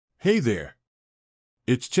Hey there.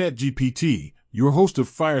 It's ChatGPT, your host of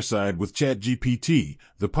Fireside with ChatGPT,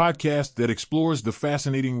 the podcast that explores the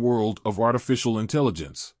fascinating world of artificial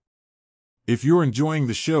intelligence. If you're enjoying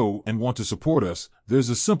the show and want to support us, there's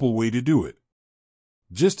a simple way to do it.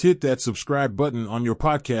 Just hit that subscribe button on your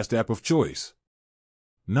podcast app of choice.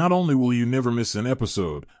 Not only will you never miss an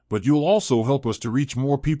episode, but you'll also help us to reach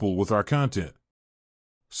more people with our content.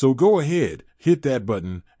 So go ahead, hit that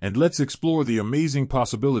button, and let's explore the amazing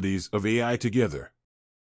possibilities of AI together.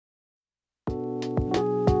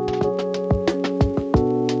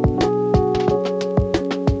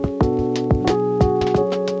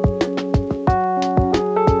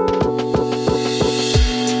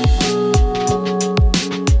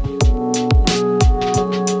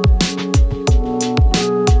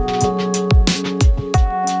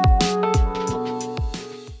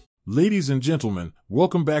 Ladies and gentlemen,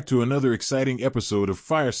 welcome back to another exciting episode of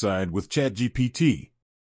Fireside with ChatGPT.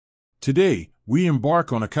 Today, we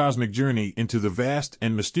embark on a cosmic journey into the vast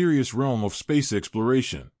and mysterious realm of space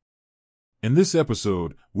exploration. In this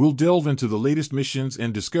episode, we'll delve into the latest missions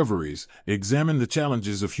and discoveries, examine the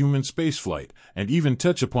challenges of human spaceflight, and even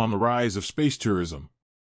touch upon the rise of space tourism.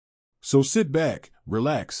 So sit back,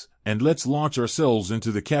 relax, and let's launch ourselves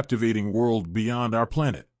into the captivating world beyond our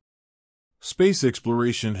planet. Space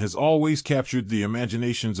exploration has always captured the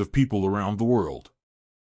imaginations of people around the world.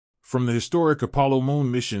 From the historic Apollo moon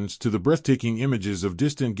missions to the breathtaking images of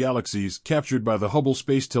distant galaxies captured by the Hubble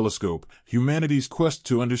Space Telescope, humanity's quest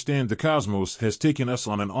to understand the cosmos has taken us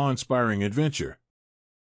on an awe-inspiring adventure.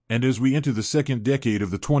 And as we enter the second decade of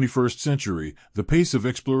the 21st century, the pace of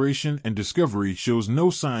exploration and discovery shows no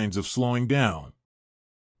signs of slowing down.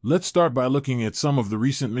 Let's start by looking at some of the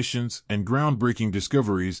recent missions and groundbreaking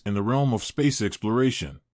discoveries in the realm of space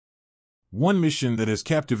exploration. One mission that has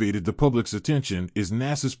captivated the public's attention is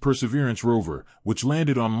NASA's Perseverance rover, which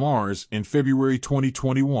landed on Mars in February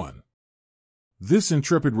 2021. This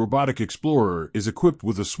intrepid robotic explorer is equipped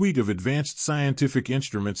with a suite of advanced scientific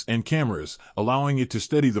instruments and cameras, allowing it to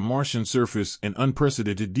study the Martian surface in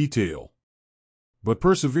unprecedented detail. But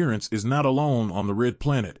Perseverance is not alone on the red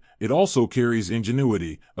planet. It also carries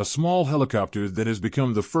Ingenuity, a small helicopter that has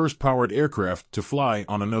become the first powered aircraft to fly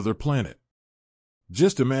on another planet.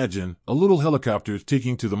 Just imagine, a little helicopter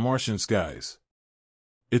taking to the Martian skies.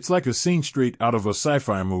 It's like a scene straight out of a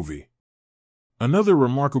sci-fi movie. Another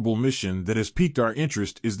remarkable mission that has piqued our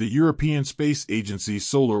interest is the European Space Agency's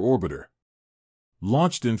Solar Orbiter.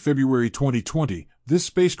 Launched in February 2020, this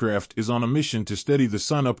spacecraft is on a mission to study the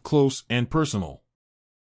Sun up close and personal.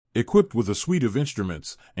 Equipped with a suite of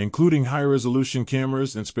instruments, including high-resolution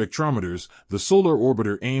cameras and spectrometers, the Solar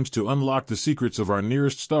Orbiter aims to unlock the secrets of our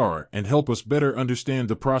nearest star and help us better understand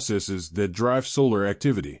the processes that drive solar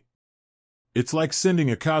activity. It's like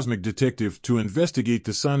sending a cosmic detective to investigate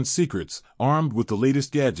the Sun's secrets, armed with the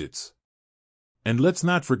latest gadgets. And let's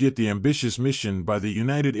not forget the ambitious mission by the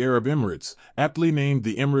United Arab Emirates, aptly named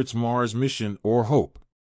the Emirates Mars Mission or HOPE.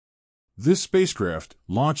 This spacecraft,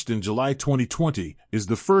 launched in July 2020, is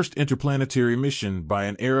the first interplanetary mission by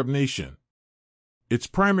an Arab nation. Its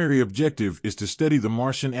primary objective is to study the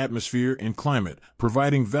Martian atmosphere and climate,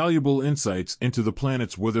 providing valuable insights into the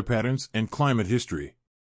planet's weather patterns and climate history.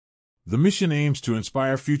 The mission aims to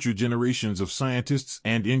inspire future generations of scientists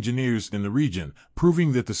and engineers in the region,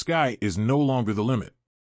 proving that the sky is no longer the limit.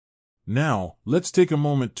 Now, let's take a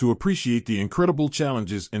moment to appreciate the incredible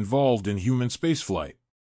challenges involved in human spaceflight.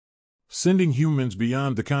 Sending humans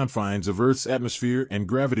beyond the confines of Earth's atmosphere and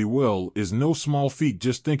gravity well is no small feat.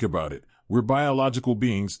 Just think about it. We're biological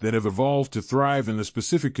beings that have evolved to thrive in the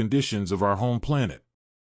specific conditions of our home planet.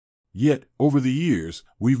 Yet, over the years,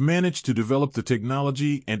 we've managed to develop the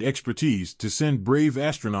technology and expertise to send brave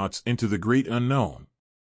astronauts into the great unknown.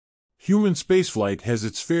 Human spaceflight has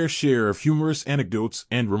its fair share of humorous anecdotes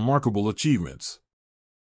and remarkable achievements.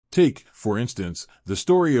 Take, for instance, the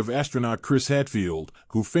story of astronaut Chris Hadfield,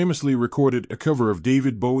 who famously recorded a cover of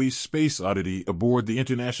David Bowie's Space Oddity aboard the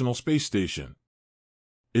International Space Station.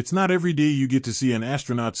 It's not every day you get to see an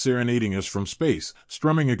astronaut serenading us from space,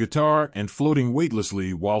 strumming a guitar and floating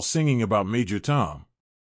weightlessly while singing about Major Tom.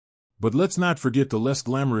 But let's not forget the less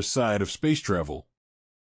glamorous side of space travel.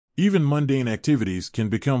 Even mundane activities can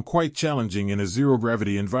become quite challenging in a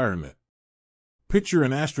zero-gravity environment. Picture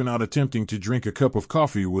an astronaut attempting to drink a cup of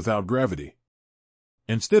coffee without gravity.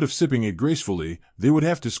 Instead of sipping it gracefully, they would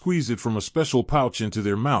have to squeeze it from a special pouch into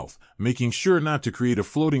their mouth, making sure not to create a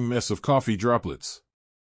floating mess of coffee droplets.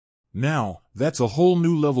 Now, that's a whole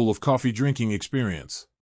new level of coffee drinking experience.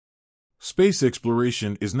 Space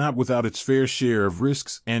exploration is not without its fair share of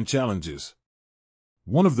risks and challenges.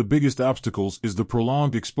 One of the biggest obstacles is the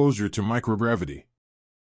prolonged exposure to microgravity.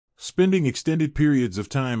 Spending extended periods of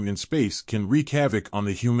time in space can wreak havoc on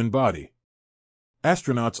the human body.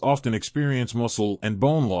 Astronauts often experience muscle and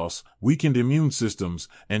bone loss, weakened immune systems,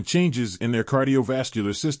 and changes in their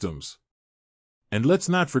cardiovascular systems. And let's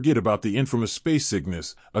not forget about the infamous space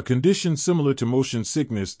sickness, a condition similar to motion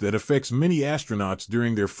sickness that affects many astronauts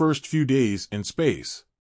during their first few days in space.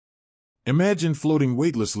 Imagine floating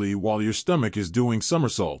weightlessly while your stomach is doing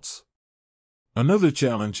somersaults. Another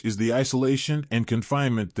challenge is the isolation and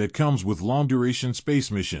confinement that comes with long-duration space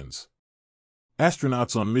missions.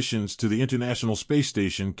 Astronauts on missions to the International Space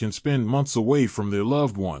Station can spend months away from their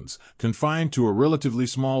loved ones, confined to a relatively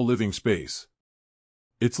small living space.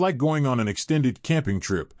 It's like going on an extended camping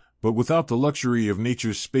trip, but without the luxury of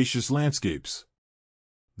nature's spacious landscapes.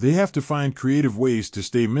 They have to find creative ways to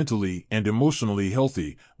stay mentally and emotionally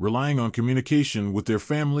healthy, relying on communication with their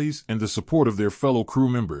families and the support of their fellow crew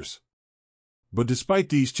members. But despite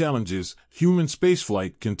these challenges, human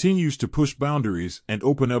spaceflight continues to push boundaries and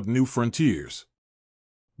open up new frontiers.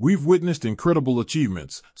 We've witnessed incredible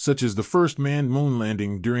achievements, such as the first manned moon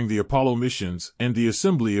landing during the Apollo missions and the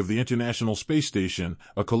assembly of the International Space Station,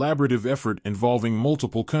 a collaborative effort involving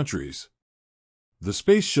multiple countries. The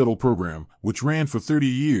Space Shuttle program, which ran for 30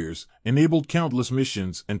 years, enabled countless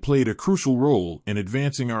missions and played a crucial role in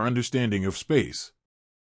advancing our understanding of space.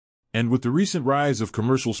 And with the recent rise of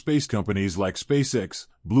commercial space companies like SpaceX,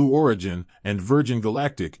 Blue Origin, and Virgin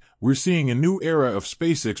Galactic, we're seeing a new era of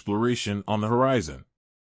space exploration on the horizon.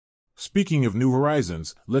 Speaking of new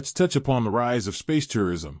horizons, let's touch upon the rise of space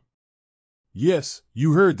tourism. Yes,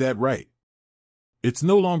 you heard that right. It's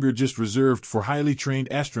no longer just reserved for highly trained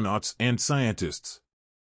astronauts and scientists.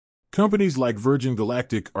 Companies like Virgin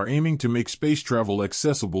Galactic are aiming to make space travel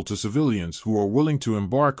accessible to civilians who are willing to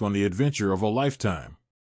embark on the adventure of a lifetime.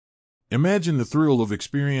 Imagine the thrill of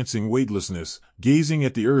experiencing weightlessness, gazing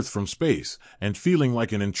at the Earth from space, and feeling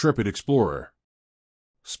like an intrepid explorer.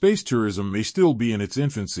 Space tourism may still be in its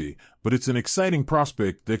infancy, but it's an exciting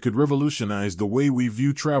prospect that could revolutionize the way we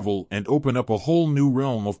view travel and open up a whole new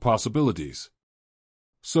realm of possibilities.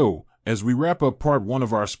 So, as we wrap up part 1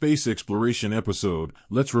 of our space exploration episode,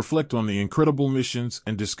 let's reflect on the incredible missions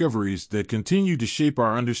and discoveries that continue to shape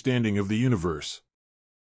our understanding of the universe.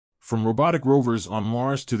 From robotic rovers on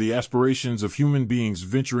Mars to the aspirations of human beings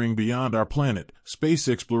venturing beyond our planet, space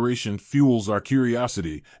exploration fuels our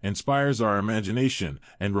curiosity, inspires our imagination,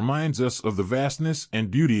 and reminds us of the vastness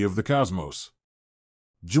and beauty of the cosmos.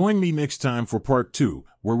 Join me next time for part 2,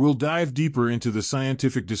 where we'll dive deeper into the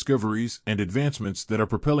scientific discoveries and advancements that are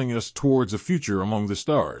propelling us towards a future among the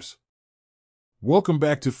stars. Welcome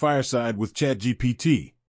back to Fireside with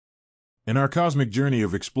ChatGPT. In our cosmic journey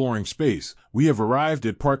of exploring space, we have arrived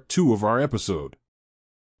at part 2 of our episode.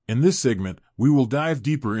 In this segment, we will dive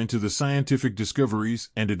deeper into the scientific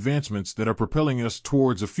discoveries and advancements that are propelling us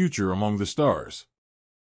towards a future among the stars.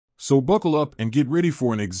 So buckle up and get ready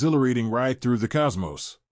for an exhilarating ride through the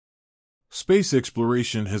cosmos. Space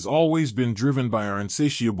exploration has always been driven by our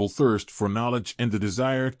insatiable thirst for knowledge and the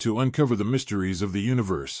desire to uncover the mysteries of the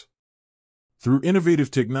universe. Through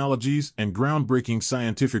innovative technologies and groundbreaking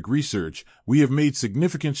scientific research, we have made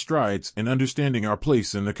significant strides in understanding our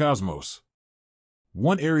place in the cosmos.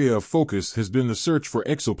 One area of focus has been the search for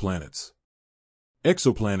exoplanets.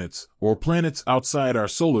 Exoplanets, or planets outside our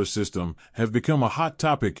solar system, have become a hot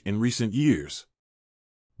topic in recent years.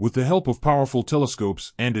 With the help of powerful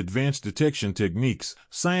telescopes and advanced detection techniques,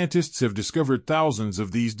 scientists have discovered thousands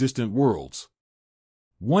of these distant worlds.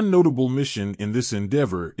 One notable mission in this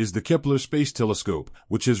endeavor is the Kepler Space Telescope,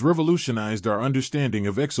 which has revolutionized our understanding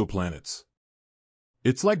of exoplanets.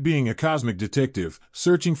 It's like being a cosmic detective,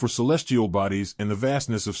 searching for celestial bodies in the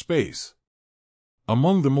vastness of space.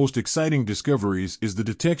 Among the most exciting discoveries is the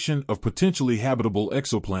detection of potentially habitable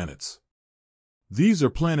exoplanets. These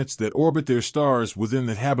are planets that orbit their stars within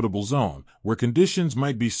the habitable zone, where conditions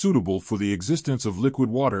might be suitable for the existence of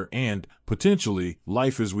liquid water and, potentially,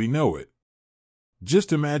 life as we know it.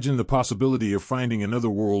 Just imagine the possibility of finding another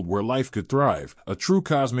world where life could thrive, a true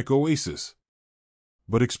cosmic oasis.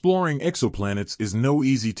 But exploring exoplanets is no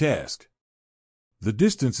easy task. The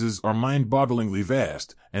distances are mind-bogglingly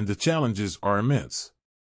vast, and the challenges are immense.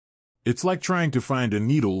 It's like trying to find a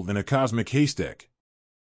needle in a cosmic haystack.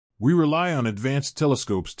 We rely on advanced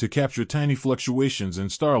telescopes to capture tiny fluctuations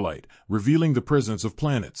in starlight, revealing the presence of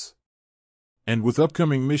planets. And with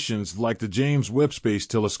upcoming missions like the James Webb Space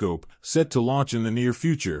Telescope, set to launch in the near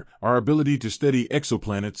future, our ability to study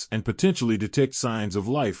exoplanets and potentially detect signs of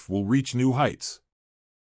life will reach new heights.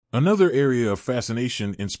 Another area of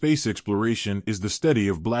fascination in space exploration is the study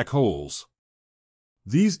of black holes.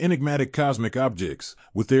 These enigmatic cosmic objects,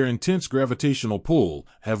 with their intense gravitational pull,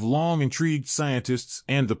 have long intrigued scientists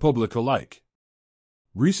and the public alike.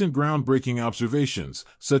 Recent groundbreaking observations,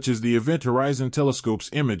 such as the Event Horizon Telescope's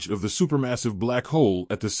image of the supermassive black hole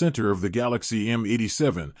at the center of the galaxy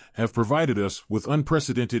M87, have provided us with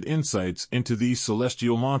unprecedented insights into these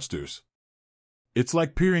celestial monsters. It's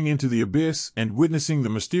like peering into the abyss and witnessing the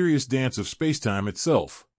mysterious dance of spacetime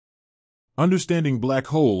itself. Understanding black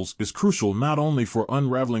holes is crucial not only for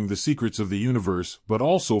unraveling the secrets of the universe, but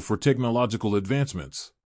also for technological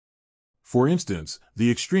advancements. For instance, the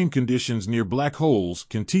extreme conditions near black holes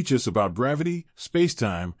can teach us about gravity,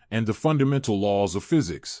 spacetime, and the fundamental laws of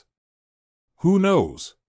physics. Who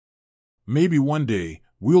knows? Maybe one day,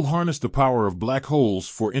 we'll harness the power of black holes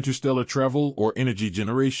for interstellar travel or energy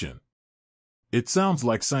generation. It sounds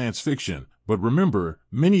like science fiction, but remember,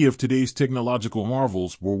 many of today's technological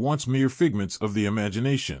marvels were once mere figments of the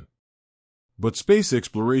imagination. But space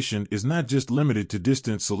exploration is not just limited to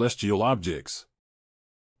distant celestial objects.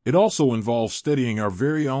 It also involves studying our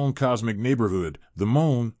very own cosmic neighborhood, the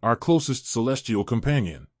Moon, our closest celestial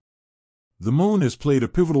companion. The Moon has played a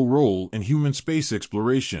pivotal role in human space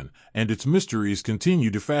exploration, and its mysteries continue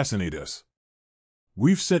to fascinate us.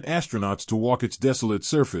 We've sent astronauts to walk its desolate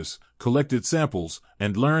surface, collected samples,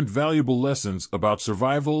 and learned valuable lessons about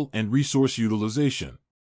survival and resource utilization.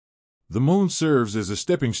 The Moon serves as a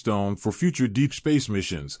stepping stone for future deep space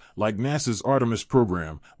missions, like NASA's Artemis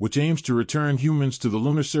program, which aims to return humans to the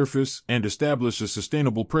lunar surface and establish a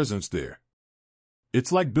sustainable presence there.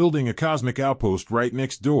 It's like building a cosmic outpost right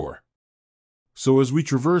next door. So as we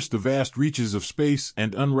traverse the vast reaches of space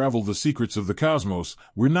and unravel the secrets of the cosmos,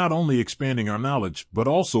 we're not only expanding our knowledge, but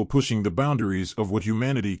also pushing the boundaries of what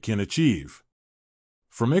humanity can achieve.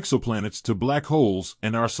 From exoplanets to black holes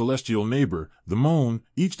and our celestial neighbor, the Moon,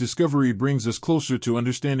 each discovery brings us closer to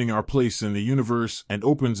understanding our place in the universe and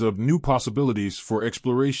opens up new possibilities for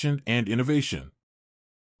exploration and innovation.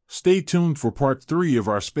 Stay tuned for part 3 of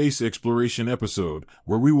our space exploration episode,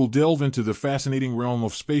 where we will delve into the fascinating realm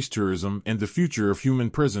of space tourism and the future of human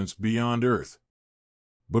presence beyond Earth.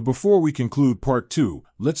 But before we conclude part 2,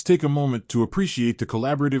 let's take a moment to appreciate the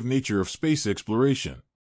collaborative nature of space exploration.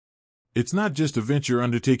 It's not just a venture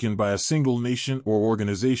undertaken by a single nation or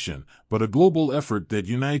organization, but a global effort that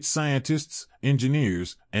unites scientists,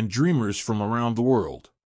 engineers, and dreamers from around the world.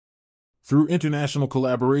 Through international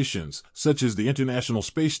collaborations, such as the International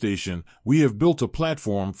Space Station, we have built a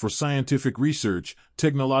platform for scientific research,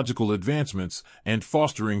 technological advancements, and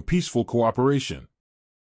fostering peaceful cooperation.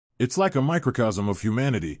 It's like a microcosm of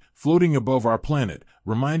humanity, floating above our planet,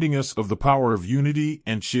 reminding us of the power of unity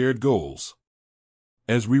and shared goals.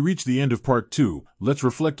 As we reach the end of part 2, let's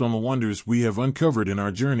reflect on the wonders we have uncovered in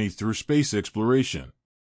our journey through space exploration.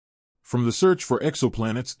 From the search for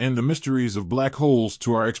exoplanets and the mysteries of black holes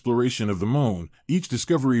to our exploration of the Moon, each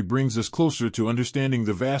discovery brings us closer to understanding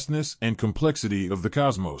the vastness and complexity of the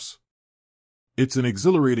cosmos. It's an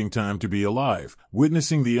exhilarating time to be alive,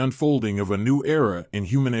 witnessing the unfolding of a new era in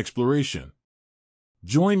human exploration.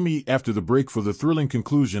 Join me after the break for the thrilling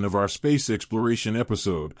conclusion of our space exploration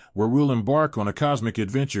episode, where we'll embark on a cosmic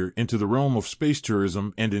adventure into the realm of space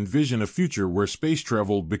tourism and envision a future where space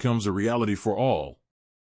travel becomes a reality for all.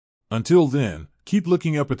 Until then, keep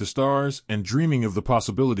looking up at the stars and dreaming of the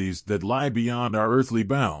possibilities that lie beyond our earthly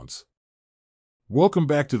bounds. Welcome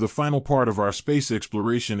back to the final part of our space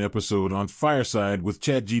exploration episode on Fireside with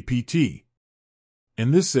ChatGPT.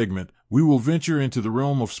 In this segment, we will venture into the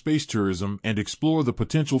realm of space tourism and explore the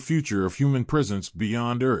potential future of human presence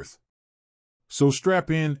beyond Earth. So strap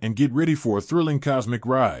in and get ready for a thrilling cosmic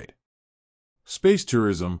ride. Space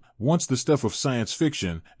tourism, once the stuff of science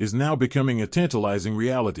fiction, is now becoming a tantalizing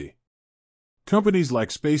reality. Companies like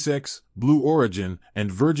SpaceX, Blue Origin,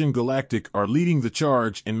 and Virgin Galactic are leading the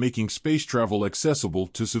charge in making space travel accessible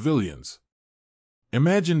to civilians.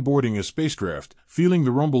 Imagine boarding a spacecraft, feeling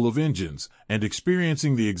the rumble of engines, and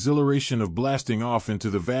experiencing the exhilaration of blasting off into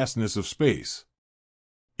the vastness of space.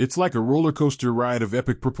 It's like a roller coaster ride of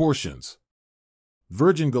epic proportions.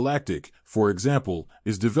 Virgin Galactic, for example,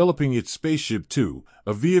 is developing its Spaceship Two,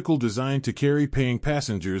 a vehicle designed to carry paying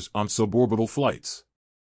passengers on suborbital flights.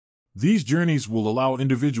 These journeys will allow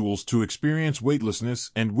individuals to experience weightlessness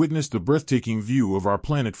and witness the breathtaking view of our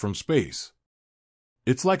planet from space.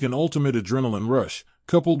 It's like an ultimate adrenaline rush,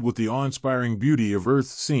 coupled with the awe-inspiring beauty of Earth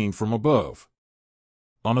seen from above.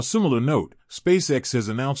 On a similar note, SpaceX has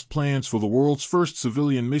announced plans for the world's first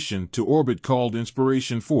civilian mission to orbit called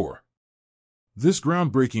Inspiration 4. This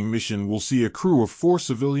groundbreaking mission will see a crew of 4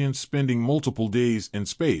 civilians spending multiple days in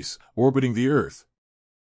space, orbiting the Earth.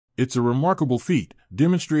 It's a remarkable feat,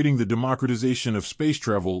 demonstrating the democratization of space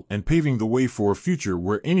travel and paving the way for a future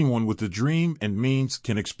where anyone with a dream and means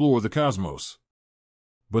can explore the cosmos.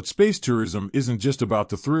 But space tourism isn't just about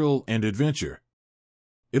the thrill and adventure.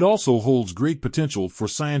 It also holds great potential for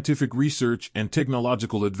scientific research and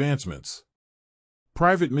technological advancements.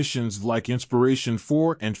 Private missions like Inspiration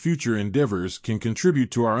 4 and future endeavors can contribute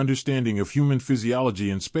to our understanding of human physiology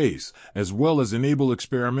in space, as well as enable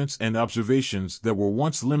experiments and observations that were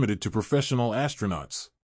once limited to professional astronauts.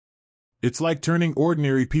 It's like turning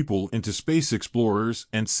ordinary people into space explorers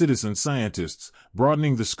and citizen scientists,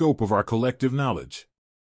 broadening the scope of our collective knowledge.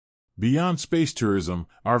 Beyond space tourism,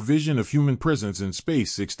 our vision of human presence in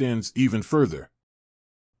space extends even further.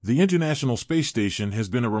 The International Space Station has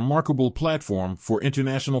been a remarkable platform for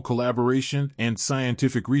international collaboration and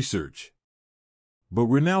scientific research. But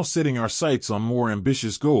we're now setting our sights on more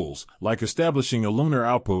ambitious goals, like establishing a lunar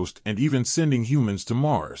outpost and even sending humans to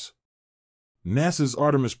Mars. NASA's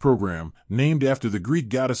Artemis program, named after the Greek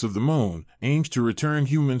goddess of the moon, aims to return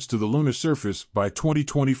humans to the lunar surface by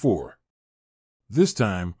 2024. This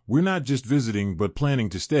time, we're not just visiting but planning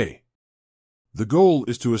to stay. The goal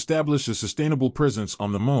is to establish a sustainable presence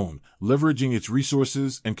on the moon, leveraging its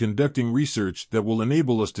resources and conducting research that will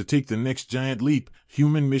enable us to take the next giant leap,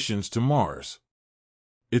 human missions to Mars.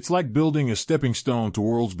 It's like building a stepping stone to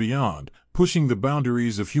worlds beyond, pushing the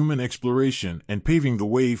boundaries of human exploration and paving the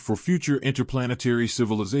way for future interplanetary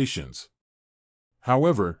civilizations.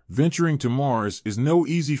 However, venturing to Mars is no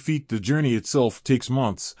easy feat. The journey itself takes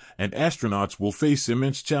months, and astronauts will face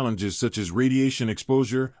immense challenges such as radiation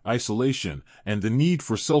exposure, isolation, and the need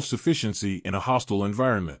for self-sufficiency in a hostile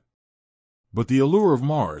environment. But the allure of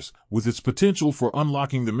Mars, with its potential for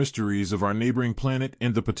unlocking the mysteries of our neighboring planet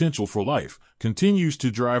and the potential for life, continues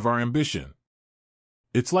to drive our ambition.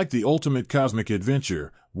 It's like the ultimate cosmic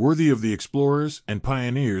adventure, worthy of the explorers and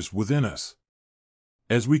pioneers within us.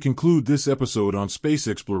 As we conclude this episode on space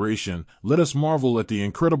exploration, let us marvel at the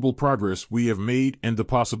incredible progress we have made and the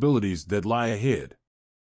possibilities that lie ahead.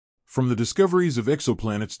 From the discoveries of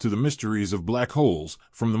exoplanets to the mysteries of black holes,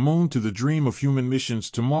 from the moon to the dream of human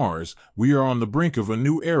missions to Mars, we are on the brink of a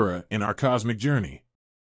new era in our cosmic journey.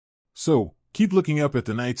 So, keep looking up at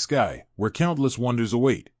the night sky, where countless wonders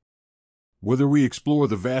await. Whether we explore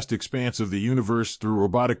the vast expanse of the universe through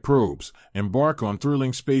robotic probes, embark on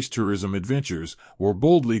thrilling space tourism adventures, or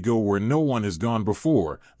boldly go where no one has gone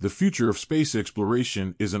before, the future of space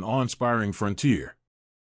exploration is an awe-inspiring frontier.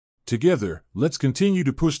 Together, let's continue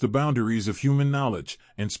to push the boundaries of human knowledge,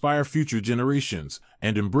 inspire future generations,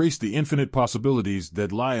 and embrace the infinite possibilities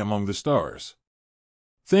that lie among the stars.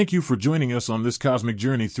 Thank you for joining us on this cosmic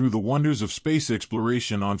journey through the wonders of space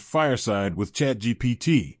exploration on Fireside with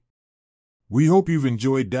ChatGPT. We hope you've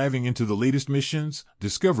enjoyed diving into the latest missions,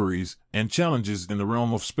 discoveries, and challenges in the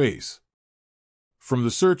realm of space. From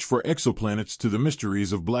the search for exoplanets to the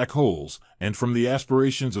mysteries of black holes, and from the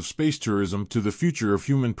aspirations of space tourism to the future of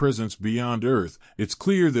human presence beyond Earth, it's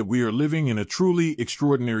clear that we are living in a truly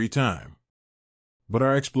extraordinary time. But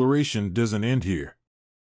our exploration doesn't end here.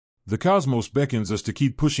 The cosmos beckons us to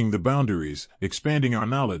keep pushing the boundaries, expanding our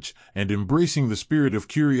knowledge, and embracing the spirit of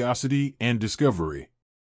curiosity and discovery.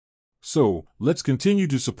 So, let's continue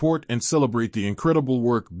to support and celebrate the incredible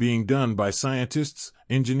work being done by scientists,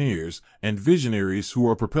 engineers, and visionaries who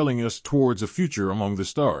are propelling us towards a future among the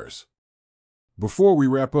stars. Before we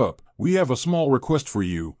wrap up, we have a small request for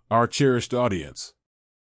you, our cherished audience.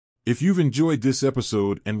 If you've enjoyed this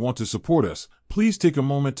episode and want to support us, please take a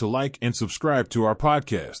moment to like and subscribe to our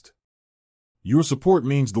podcast. Your support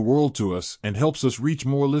means the world to us and helps us reach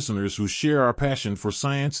more listeners who share our passion for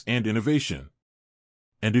science and innovation.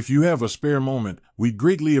 And if you have a spare moment, we'd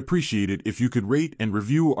greatly appreciate it if you could rate and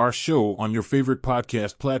review our show on your favorite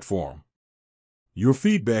podcast platform. Your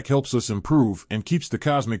feedback helps us improve and keeps the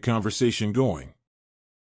cosmic conversation going.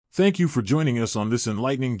 Thank you for joining us on this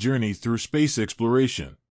enlightening journey through space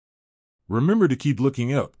exploration. Remember to keep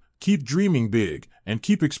looking up, keep dreaming big, and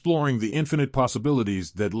keep exploring the infinite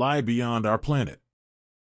possibilities that lie beyond our planet.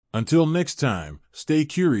 Until next time, stay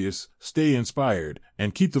curious, stay inspired,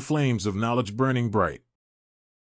 and keep the flames of knowledge burning bright.